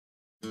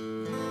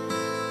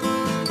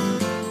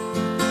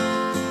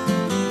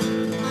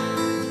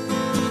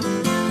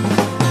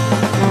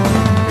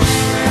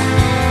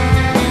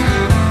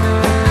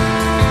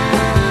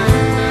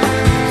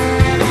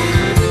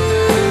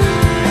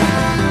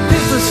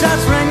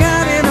Shots rang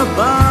out in a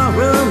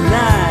barroom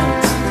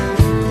night.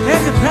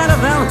 Here's a pat of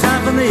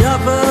Valentine from the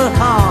upper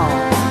hall.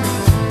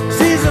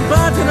 Sees a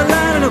bartender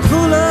lying in a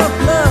pool of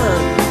blood.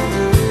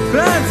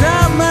 Cries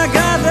out, my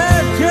God,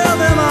 they've killed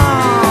them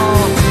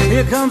all.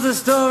 Here comes the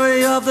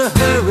story of the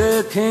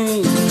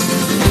hurricane.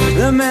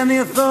 The man the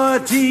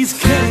authorities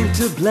came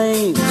to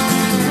blame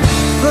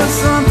for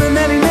something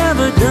that he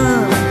never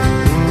done.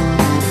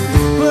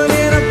 Put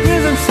in a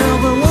prison cell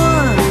for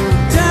one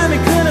time he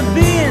could have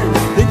been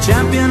the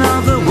champion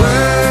of the world.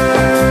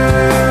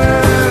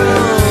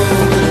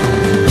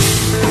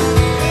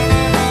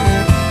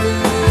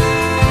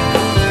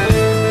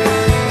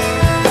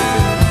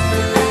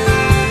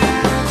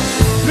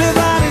 Three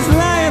bodies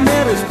lying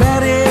there as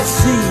Patty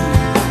see,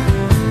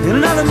 and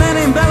another man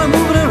named Bella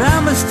moving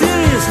around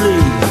mysteriously.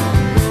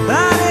 I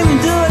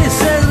didn't do it, he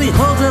says, and he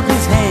holds up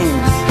his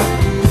hands.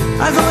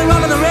 I saw him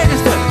up in the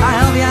register, I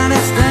hope you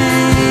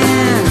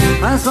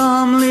understand. I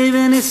saw him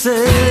leaving, he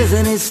says,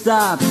 and he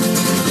stops.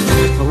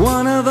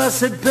 One of us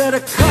had better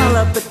call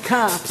up the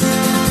cops.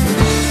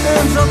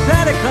 And so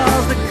Patty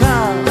calls the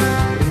cops.